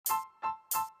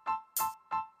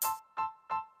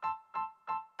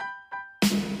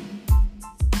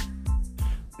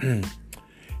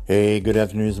Hey, good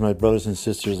afternoon, my brothers and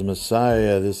sisters of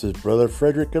Messiah. This is Brother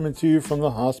Frederick coming to you from the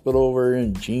hospital over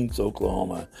in Jeans,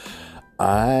 Oklahoma.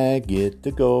 I get to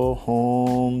go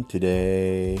home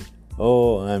today.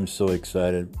 Oh, I'm so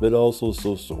excited, but also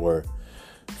so sore.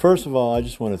 First of all, I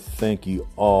just want to thank you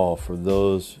all for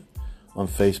those on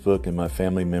Facebook and my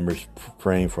family members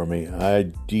praying for me. I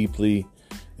deeply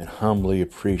and humbly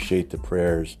appreciate the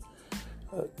prayers.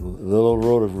 A little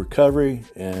road of recovery,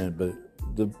 but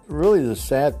the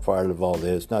sad part of all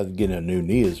this, not getting a new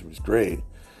knee, was great.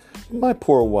 My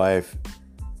poor wife,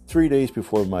 3 days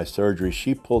before my surgery,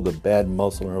 she pulled a bad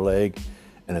muscle in her leg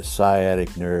and a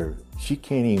sciatic nerve. She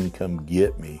can't even come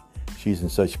get me. She's in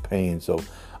such pain. So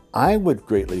I would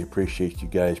greatly appreciate you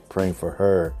guys praying for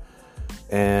her.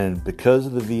 And because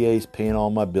of the VA's paying all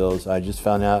my bills, I just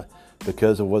found out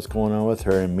because of what's going on with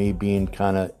her and me being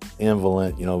kind of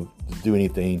invalid, to do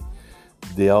anything,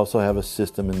 they also have a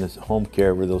system in this home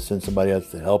care where they'll send somebody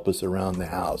else to help us around the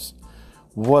house.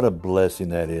 What a blessing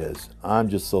that is. I'm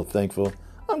just so thankful.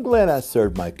 I'm glad I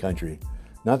served my country.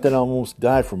 Not that I almost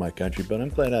died for my country, but I'm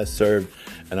glad I served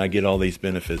and I get all these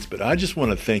benefits. But I just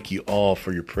want to thank you all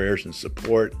for your prayers and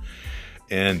support.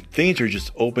 And things are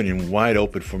just open and wide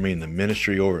open for me in the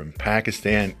ministry over in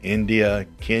Pakistan, India,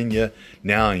 Kenya,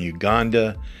 now in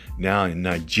Uganda, now in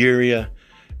Nigeria.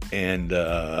 And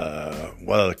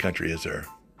what other country is there?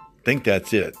 I think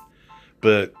that's it.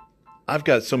 But I've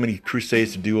got so many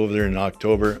crusades to do over there in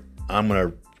October. I'm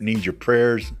going to need your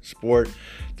prayers, support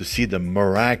to see the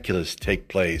miraculous take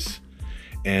place.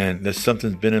 And that's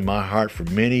something that's been in my heart for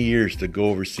many years, to go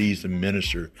overseas and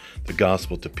minister the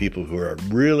gospel to people who are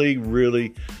really,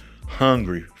 really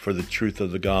hungry for the truth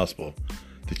of the gospel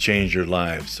to change their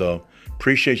lives. So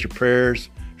appreciate your prayers.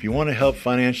 If you want to help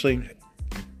financially,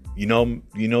 you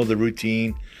know the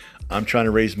routine. I'm trying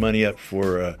to raise money up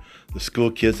for the school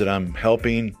kids that I'm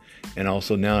helping. And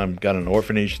also now I've got an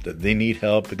orphanage that they need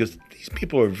help because these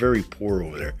people are very poor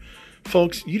over there.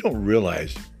 Folks, you don't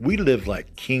realize we live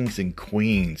like kings and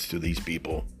queens to these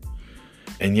people.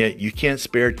 And yet you can't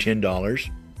spare $10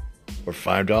 or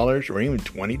 $5 or even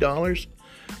 $20.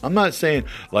 I'm not saying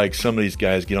like some of these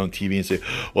guys get on TV and say,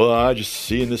 well, I just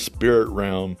see in the spirit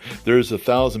realm, there's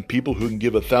 1,000 people who can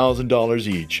give $1,000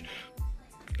 each.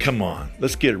 Come on,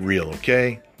 let's get real,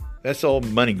 okay? That's all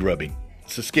money grubbing.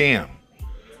 It's a scam.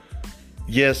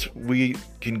 Yes, we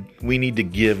need to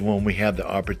give when we have the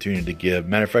opportunity to give.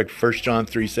 Matter of fact, 1 John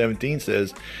 3:17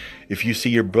 says, if you see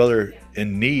your brother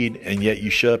in need and yet you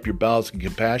shut up your bowels in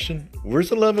compassion, where's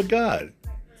the love of God?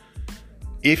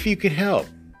 If you can help.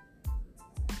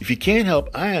 If you can't help,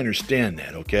 I understand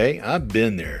that, okay? I've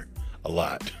been there a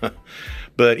lot.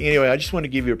 But anyway, I just want to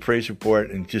give you a praise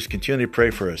report and just continue to pray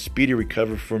for a speedy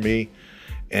recovery for me.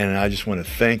 And I just want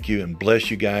to thank you and bless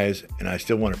you guys. And I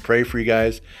still want to pray for you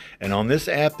guys. And on this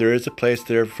app, there is a place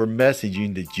there for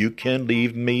messaging that you can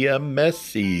leave me a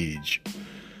message.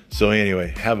 So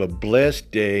anyway, have a blessed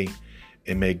day.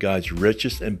 And may God's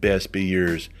richest and best be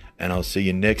yours. And I'll see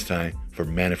you next time for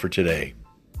Manna for Today.